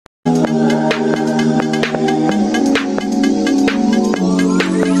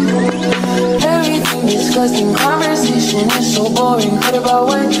disgusting conversation. It's so boring. What about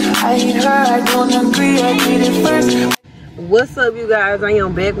when I hate her? I don't agree. I did it first. What's up, you guys? I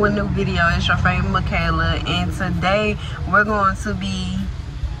am back with a new video. It's your favorite Michaela, and today we're going to be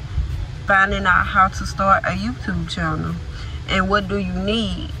finding out how to start a YouTube channel and what do you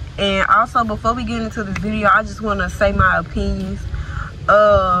need. And also, before we get into this video, I just want to say my opinions,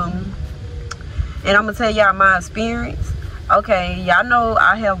 and I'm gonna tell y'all my experience. Okay, y'all know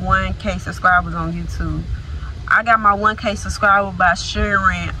I have 1K subscribers on YouTube. I got my 1K subscriber by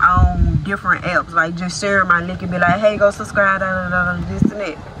sharing on different apps, like just sharing my link and be like, hey, go subscribe, this and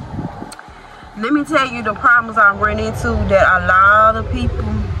that. Let me tell you the problems I run into that a lot of people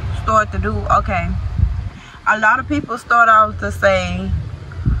start to do. Okay, a lot of people start out to say,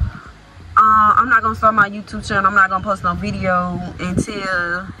 I'm not gonna start my YouTube channel, I'm not gonna post no video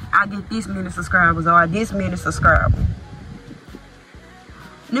until I get this many subscribers or this many subscribers.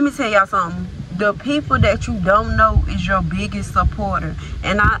 Let me tell y'all something. The people that you don't know is your biggest supporter.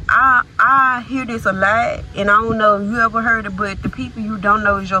 And I hear this a lot, and I don't know if you ever heard it, but the people you don't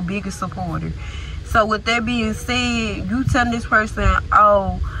know is your biggest supporter. So with that being said, you telling this person,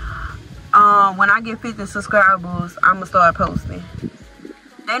 oh, when I get 50 subscribers, I'm gonna start posting.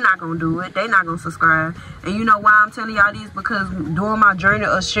 They're not gonna do it. They're not gonna subscribe. And you know why I'm telling y'all this? Because during my journey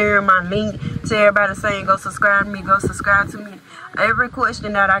of sharing my link to everybody saying, go subscribe to me, go subscribe to me, every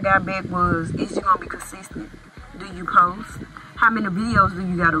question that I got back was, is you gonna be consistent? Do you post? How many videos do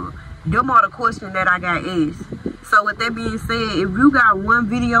you got up? Them are the questions that I got asked. So with that being said, if you got one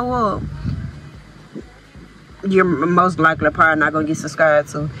video up, you're most likely probably not gonna get subscribed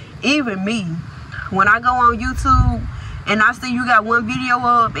to. Even me, when I go on YouTube and I see you got one video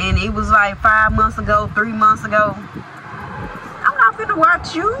up and it was like 5 months ago, 3 months ago, I'm not finna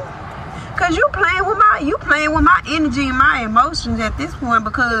watch you. Cause you playing with my energy and my emotions at this point,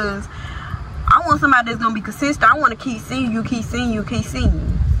 because I want somebody that's gonna be consistent. I want to keep seeing you, keep seeing you, keep seeing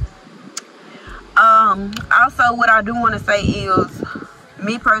you. Also, what I do want to say is,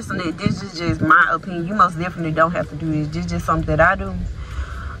 me personally, this is just my opinion. You most definitely don't have to do this. This is just something that I do.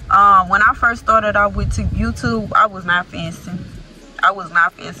 When I first started out with YouTube, I was not fancy. I was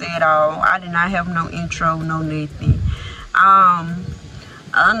not fancy at all. I did not have no intro, no nothing.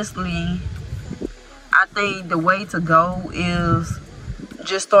 Honestly, I think the way to go is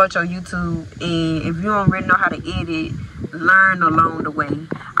just start your YouTube, and if you don't really know how to edit, learn along the way.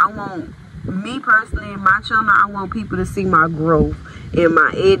 Me personally, in my channel, I want people to see my growth in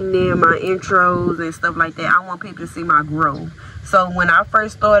my editing, my intros and stuff like that. I want people to see my growth. So when I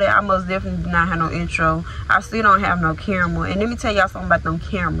first started, I most definitely did not have no intro. I still don't have no camera. And let me tell y'all something about them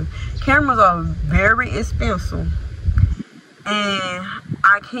cameras. Cameras are very expensive. And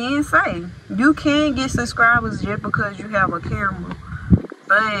I can say, you can get subscribers just because you have a camera.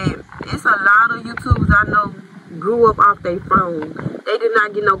 But it's a lot of YouTubers I know grew up off their phone. They did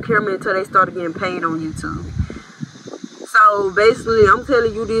not get no camera until they started getting paid on YouTube. So basically, I'm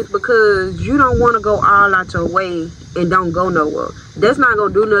telling you this because you don't want to go all out your way and don't go nowhere. That's not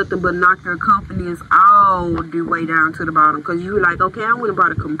going to do nothing but knock your companies all the way down to the bottom. Because you're like, okay, I went and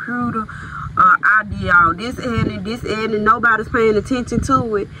bought a computer. I did all this and nobody's paying attention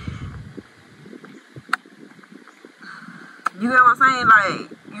to it. You get what I'm saying? Like,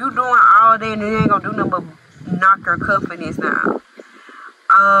 you doing all that and you ain't going to do nothing but knock your companies down.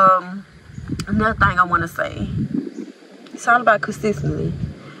 Another thing I want to say. It's all about consistency.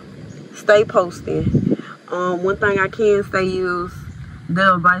 Stay posting. One thing I can say is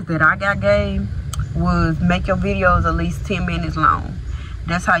the advice that I got gave was make your videos at least 10 minutes long.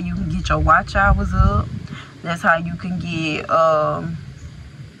 That's how you can get your watch hours up. That's how you can get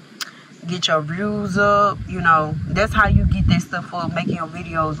your views up. You know, that's how you get that stuff up, making your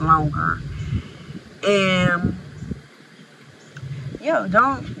videos longer. And yo,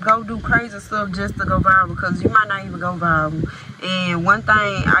 don't go do crazy stuff just to go viral, because you might not even go viral. And one thing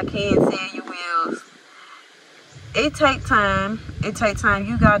I can tell you is, it takes time. It takes time.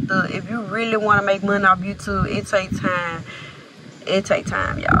 You got if you really want to make money off YouTube, it takes time. It takes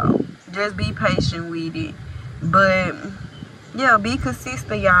time, y'all. Just be patient with it. But yeah, be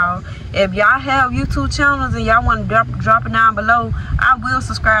consistent, y'all. If y'all have YouTube channels and y'all want to drop it down below, I will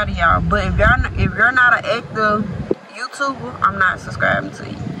subscribe to y'all. But if you're not an active YouTuber, I'm not subscribing to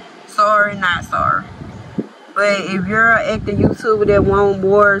you. Sorry, not sorry. But if you're an active YouTuber that want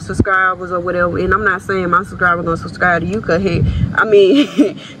more subscribers or whatever, and I'm not saying my subscribers gonna subscribe to you,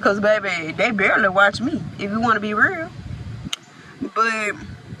 cause baby, they barely watch me, if you want to be real. But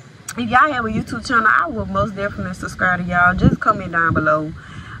if y'all have a YouTube channel, I will most definitely subscribe to y'all. Just comment down below.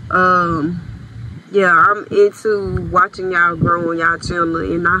 yeah, I'm into watching y'all grow on y'all channel,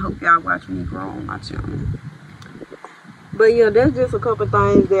 and I hope y'all watch me grow on my channel. But yeah, that's just a couple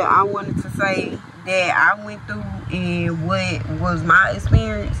things that I wanted to say that I went through and what was my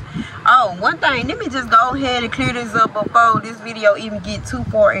experience. Oh, one thing, let me just go ahead and clear this up before this video even get too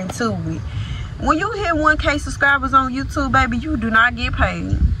far into it. When you hit 1K subscribers on YouTube, baby, you do not get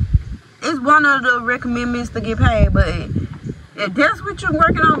paid. It's one of the recommendments to get paid, but if that's what you're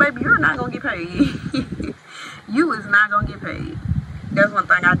working on, baby, you're not gonna get paid. You is not gonna get paid. That's one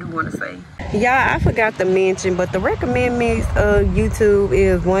thing I do want to say. Yeah, I forgot to mention, but the recommendments of YouTube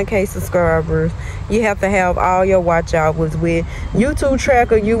is 1K subscribers. You have to have all your watch hours. With YouTube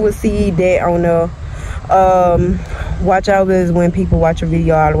tracker, you will see that on the watch hours when people watch a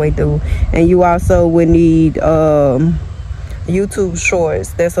video all the way through. And you also would need YouTube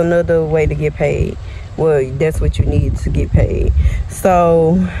shorts. That's another way to get paid. Well, that's what you need to get paid.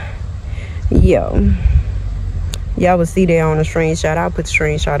 So yeah, y'all will see that on the screenshot. I'll put the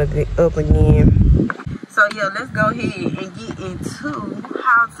screenshot of it up again. So yeah, let's go ahead and get into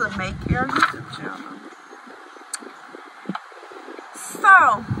how to make your YouTube channel.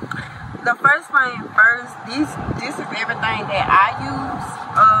 So the first thing first, this is everything that I use.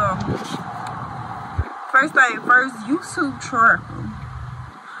 First thing first, YouTube tracker.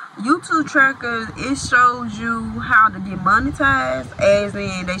 YouTube tracker, it shows you how to get monetized, as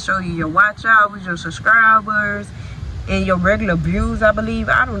in they show you your watch hours, your subscribers, and your regular views, I believe.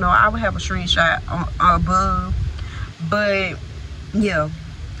 I don't know, I would have a screenshot above. But yeah,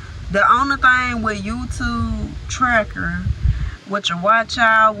 the only thing with YouTube tracker, with your watch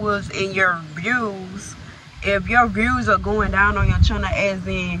hours and your views, if your views are going down on your channel, as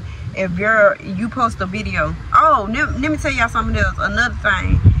in if you post a video. Oh, let me tell y'all something else. Another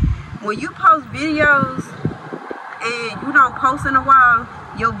thing, when you post videos and you don't post in a while,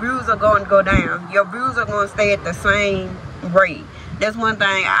 your views are going to go down. Your views are going to stay at the same rate. That's one thing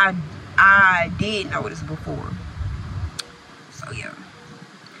I did notice before. So yeah.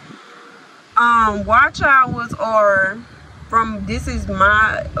 Watch hours are from, this is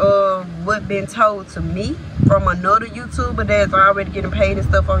my what been told to me from another YouTuber that's already getting paid and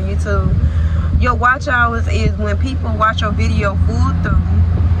stuff on YouTube. Your watch hours is when people watch your video full through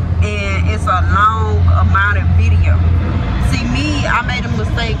and it's a long amount of video. See, me, I made a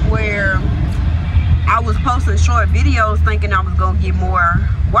mistake where I was posting short videos thinking I was gonna get more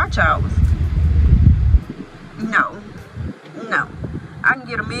watch hours. No, I can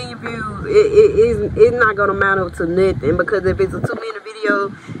get 1 million views. It's not gonna matter to nothing, because if it's a 2-minute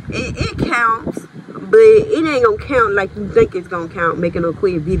video, it counts, but it ain't gonna count like you think it's gonna count making a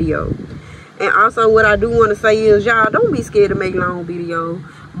quick video. And also, what I do want to say is, y'all, don't be scared to make long videos,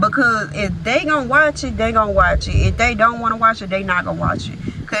 because if they gonna watch it, they gonna watch it. If they don't want to watch it, they not gonna watch it.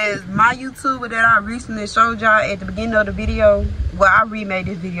 Because my YouTuber that I recently showed y'all at the beginning of the video, well, I remade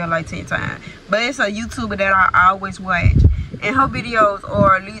this video like 10 times, but it's a YouTuber that I always watch, and her videos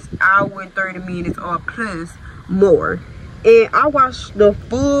are at least 1 hour and 30 minutes or plus more, and I watched the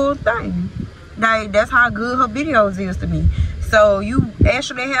full thing. Like, that's how good her videos is to me. So you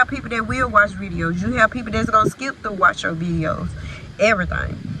actually have people that will watch videos. You have people that's gonna skip to watch your videos.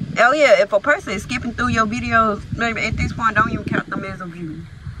 Everything. Oh yeah, if a person is skipping through your videos, maybe at this point, don't even count them as a view,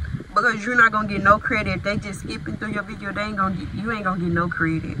 because you're not gonna get no credit. If they just skipping through your video, you ain't gonna get no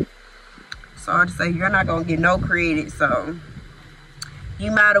credit. Sorry to say, you're not gonna get no credit. So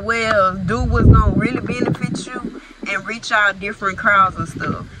you might as well do what's gonna really benefit you and reach out different crowds and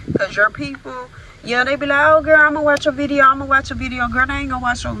stuff. Because your people, yeah, they be like, oh girl, I'm gonna watch your video, I'm gonna watch your video. Girl, they ain't gonna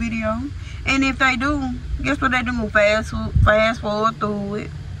watch your video. And if they do, guess what they do? Fast forward through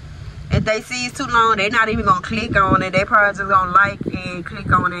it. If they see it's too long, they're not even gonna click on it. They probably just gonna like and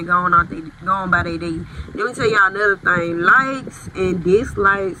click on it and go on by their day. Let me tell y'all another thing. Likes and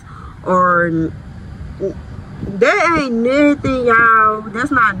dislikes are, that ain't nothing, y'all.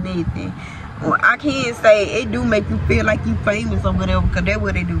 That's not nothing. Well, I can't say it do make you feel like you famous or whatever, because that's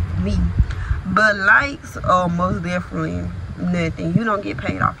what they do for me. But likes are most definitely nothing. You don't get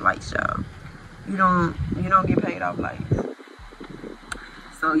paid off likes, y'all. You don't get paid off likes.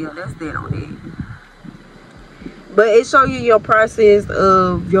 So yeah, that's that on it. But it show you your process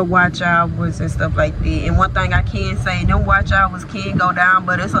of your watch hours and stuff like that. And one thing I can say, them watch hours can go down,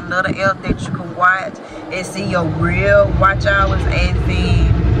 but it's another app that you can watch and see your real watch hours, as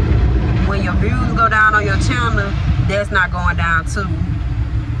in when your views go down on your channel, that's not going down too.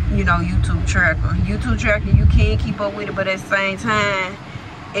 You know, YouTube tracker, you can keep up with it, but at the same time,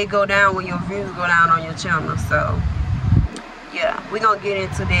 it go down when your views go down on your channel. So yeah, we're gonna get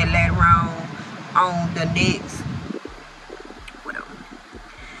into that later on the next whatever.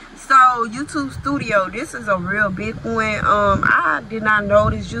 So YouTube Studio, this is a real big one. I did not know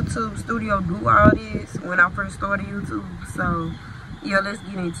this YouTube Studio do all this when I first started YouTube. So yeah, let's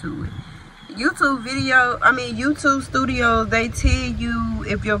get into it. YouTube Studios, they tell you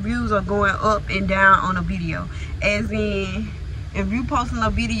if your views are going up and down on a video. As in, if you posting a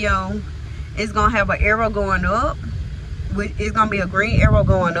video, it's gonna have an arrow going up. It's gonna be a green arrow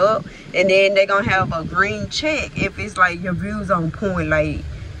going up, and then they're gonna have a green check if it's like your views on point, like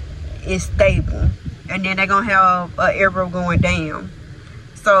it's stable. And then they're gonna have an arrow going down.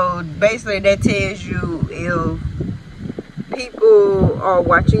 So basically that tells you if people are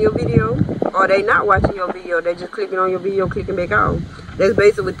watching your video or they not watching your video, they just clicking on your video, clicking back out. That's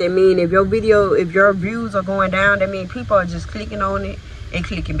basically what they mean. If your video, if your views are going down, that means people are just clicking on it and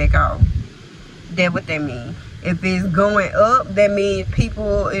clicking back out. That's what they mean. If it's going up, that means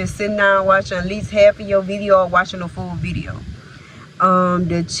people is sitting down watching at least half of your video or watching the full video.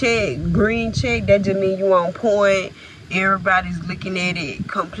 The check, green check, that just means you on point. Everybody's looking at it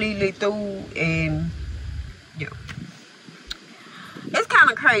completely through, and yeah. It's kind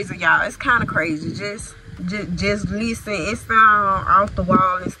of crazy, y'all. It's kind of crazy. Just listen. It sound off the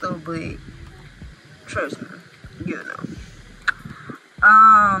wall and stuff, but trust me, you know.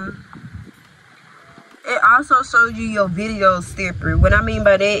 It also shows you your videos separate. What I mean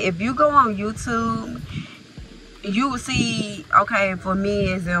by that, if you go on YouTube, you will see, okay, for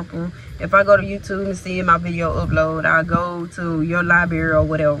me, example, if I go to YouTube and see my video upload, I go to your library or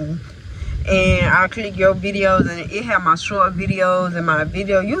whatever, and I click your videos, and it have my short videos and my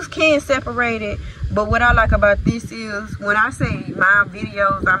video. You can separate it, but what I like about this is, when I say my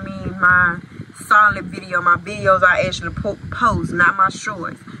videos, I mean my solid video. My videos I actually post, not my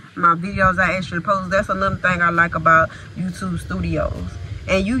shorts. My videos I actually post. That's another thing I like about YouTube Studios.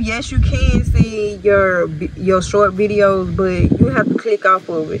 And yes, you can see your short videos, but you have to click off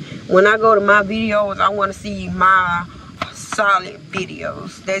of it. When I go to my videos, I want to see my solid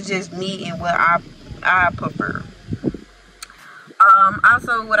videos. That's just me and what I prefer.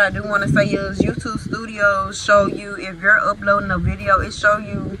 Also, what I do want to say is YouTube Studios show you if you're uploading a video, it show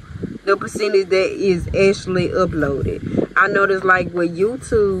you the percentage that is actually uploaded. I notice like with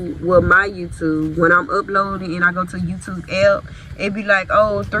YouTube, with my YouTube, when I'm uploading and I go to YouTube app, it be like,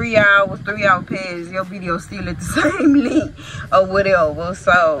 oh, 3 hours past, your video still at the same link or whatever.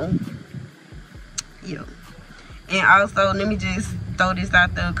 So yeah. And also, let me just throw this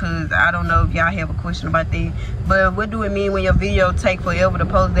out there, because I don't know if y'all have a question about that. But what do it mean when your video take forever to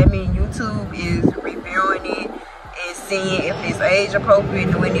post? That means YouTube is reviewing it and seeing if it's age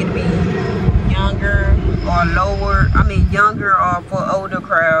appropriate. Do it need to be younger or lower? I mean, younger or for older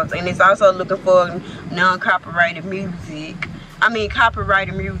crowds. And it's also looking for non-copyrighted music. I mean,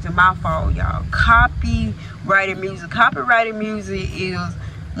 copyrighted music, my fault, y'all. Copyrighted music. Copyrighted music is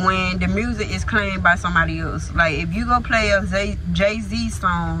when the music is claimed by somebody else. Like, if you go play a Jay-Z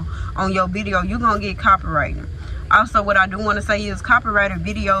song on your video, you're going to get copyrighted. Also, what I do want to say is copyrighted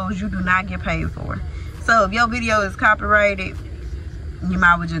videos you do not get paid for. So, if your video is copyrighted, you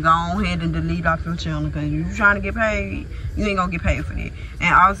might as well just go ahead and delete off your channel, because if you're trying to get paid, you ain't going to get paid for that.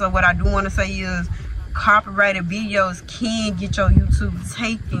 And also, what I do want to say is copyrighted videos can get your YouTube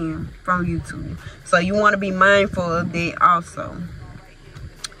taken from YouTube. So, you want to be mindful of that also.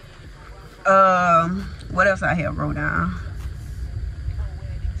 What else I have wrote down?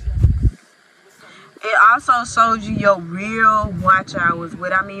 It also shows you your real watch hours.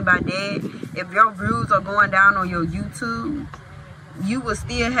 What I mean by that, if your views are going down on your YouTube, you will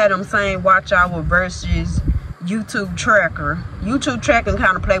still have them same watch hour versus YouTube tracker. YouTube tracker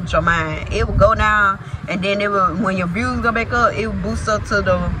kind of play with your mind. It will go down, and then it will, when your views go back up, it will boost up to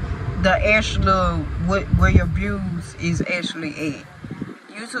the actual where your views is actually at.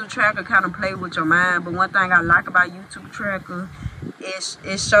 YouTube tracker kind of play with your mind, but one thing I like about YouTube tracker is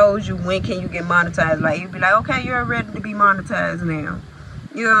it shows you when can you get monetized. Like, you'd be like, okay, you're ready to be monetized now.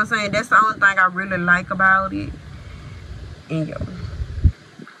 You know what I'm saying? That's the only thing I really like about it. And yo,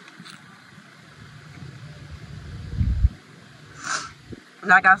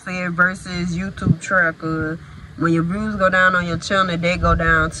 like I said, versus YouTube tracker, when your views go down on your channel, they go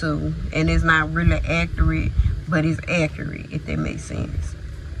down too. And it's not really accurate, but it's accurate, if that makes sense.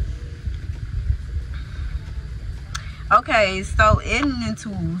 Okay, so editing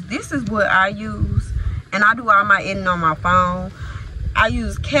tools. This is what I use, and I do all my editing on my phone. I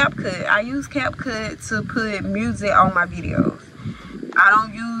use CapCut. I use CapCut to put music on my videos. I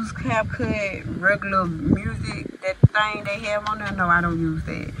don't use CapCut regular music, that thing they have on there. No, I don't use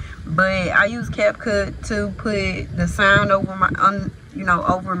that. But I use CapCut to put the sound over my,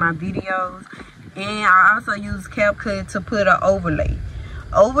 over my videos. And I also use CapCut to put an overlay.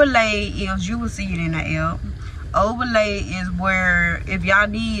 Overlay is, you will see it in the app. Overlay is where, if y'all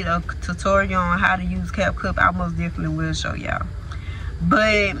need a tutorial on how to use CapCut, I most definitely will show y'all.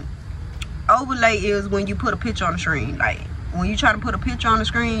 But overlay is when you put a picture on the screen. Like when you try to put a picture on the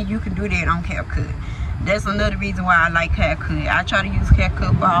screen, you can do that on CapCut. That's another reason why I like CapCut. I try to use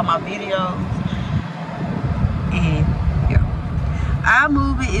CapCut for all my videos. And yeah,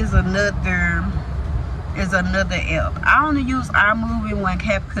 iMovie is another app. I only use iMovie when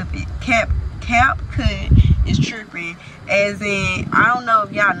CapCut is tripping. As in, I don't know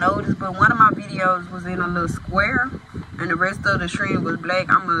if y'all noticed, but one of my videos was in a little square and the rest of the screen was black.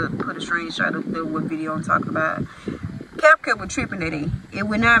 I'm gonna put a screenshot of what video I'm talking about. CapCut was tripping at it. It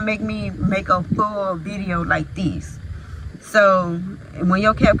would not make me make a full video like this. So when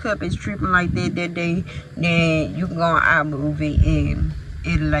your CapCut is tripping like that day, then you can go on iMovie and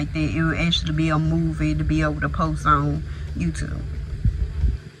it'll like that. It will actually be a movie to be able to post on YouTube.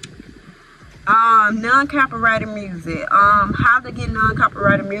 Non-copyrighted music. How to get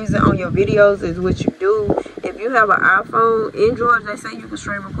non-copyrighted music on your videos is what you do. If you have an iPhone, Android, they say you can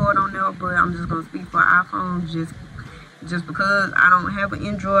stream record on there, but I'm just gonna speak for iPhone just because I don't have an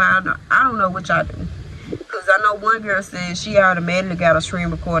Android. I don't know what y'all do, because I know one girl said she automatically got a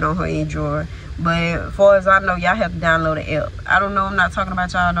stream record on her Android, but as far as I know, y'all have to download the app. I don't know, I'm not talking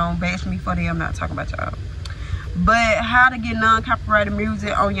about y'all. Don't bash me for that. I'm not talking about y'all. But how to get non-copyrighted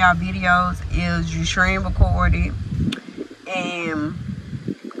music on y'all videos is you stream record it and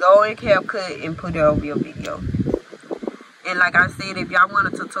go in CapCut and put it over your video. And like I said, if y'all want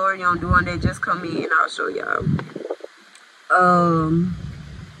a tutorial on doing that, just come in and I'll show y'all.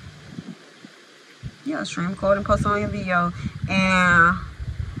 Yeah, stream record and post on your video. And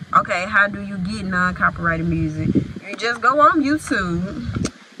okay, how do you get non-copyrighted music? You just go on YouTube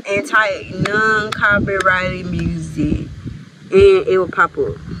and type non-copyrighted music and it will pop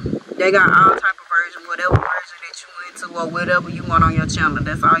up. They got all type of versions, whatever version that you into or whatever you want on your channel.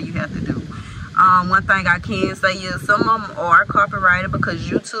 That's all you have to do. One thing I can say is some of them are copyrighted because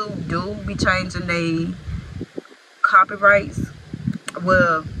YouTube do be changing their copyrights.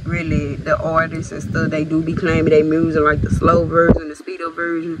 Well, really, the artists and stuff, they do be claiming their music, like the slow version, the speed up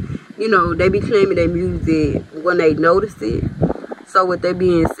version. You know, they be claiming their music when they notice it. So with that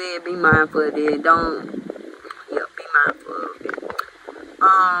being said, be mindful of it. Be mindful of it.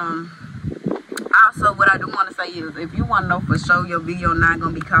 Also, what I do want to say is, if you want to know for sure your video not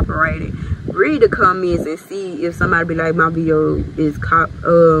going to be copyrighted, read the comments and see if somebody be like, my video is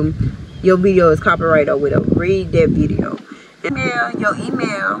your video is copyrighted or whatever. Read that video. Your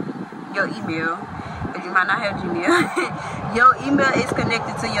email, if you might not have Gmail, your email is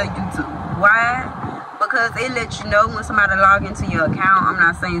connected to your YouTube. Why? Because it lets you know when somebody log into your account. I'm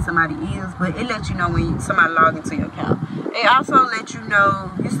not saying somebody is, but it lets you know when somebody log into your account. It also lets you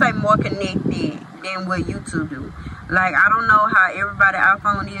know, you stay more connected than what YouTube do. Like, I don't know how everybody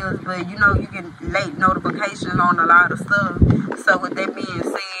iPhone is, but you know, you get late notifications on a lot of stuff. So with that being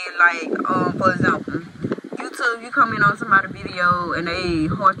said, like, for example, YouTube, you come in on somebody's video and they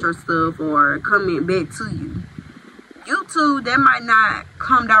heart your stuff or comment back to you. YouTube, that might not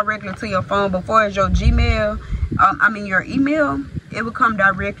come directly to your phone. Before as your Gmail, your email, it will come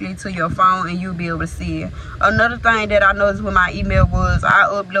directly to your phone and you'll be able to see it. Another thing that I noticed with my email was I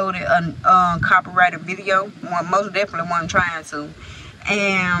uploaded a copyrighted video. Most definitely wasn't trying to.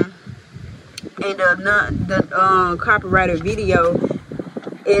 And the copyrighted video,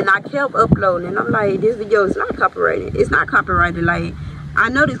 and I kept uploading, and I'm like, this video is not copyrighted. It's not copyrighted. Like, I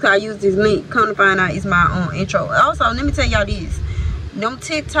noticed because I used this link. Come to find out, it's my own intro. Also, let me tell y'all this. Them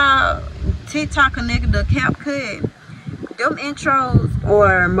TikTok connected to CapCut, them intros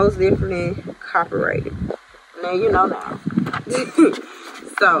are most definitely copyrighted. Now you know now.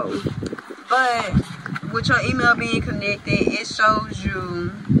 So, but with your email being connected, it shows you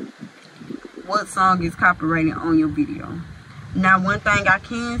what song is copyrighted on your video. Now, one thing I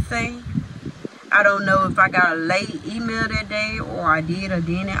can say, I don't know if I got a late email that day or I did or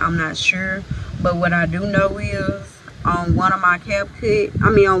didn't. I'm not sure. But what I do know is on one of my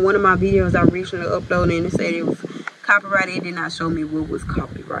on one of my videos I recently uploaded and it said it was copyrighted. It did not show me what was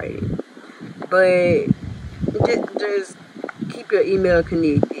copyrighted. But just keep your email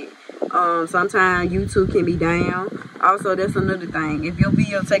connected. Sometimes YouTube can be down. Also, that's another thing. If your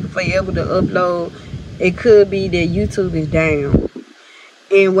video takes forever to upload, it could be that YouTube is down.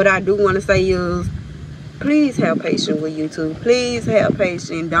 And what I do want to say is, please have patience with YouTube. Please have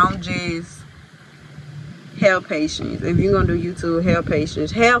patience. Don't just have patience. If you're going to do YouTube, have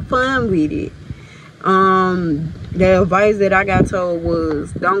patience. Have fun with it. The advice that I got told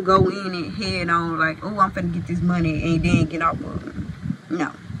was, don't go in it head on like, oh, I'm finna get this money and then get off of it.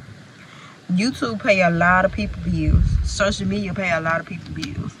 No. YouTube pay a lot of people bills. Social media pay a lot of people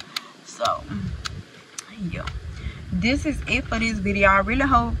bills. So, yeah. This is it for this video. I really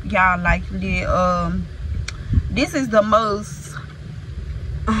hope y'all liked it. This is the most,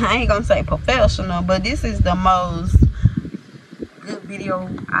 I ain't gonna say professional, but this is the most good video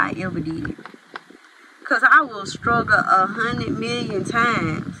I ever did. Cause I will struggle 100 million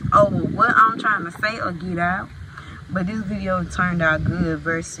times over what I'm trying to say or get out. But this video turned out good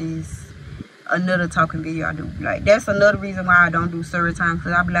versus another talking video I do. Like, that's another reason why I don't do story time.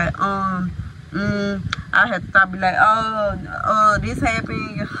 Cause I be like, I have to stop, be like, this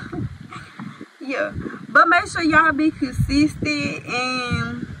happened. Yeah. But make sure y'all be consistent,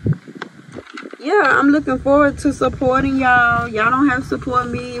 and yeah, I'm looking forward to supporting y'all. Y'all don't have to support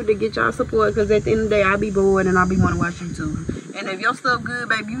me to get y'all support, because at the end of the day, I be bored and I be want to watch YouTube. And if your stuff good,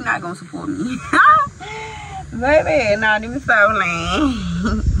 baby, you not gonna support me. Baby, nah, let me stop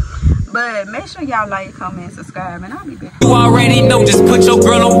playing. But make sure y'all like, comment, subscribe, and I'll be back. You already know, just put your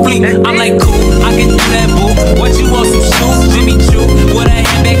girl on fleek. I'm like, cool, I can do that, boo. What you want, some shoes?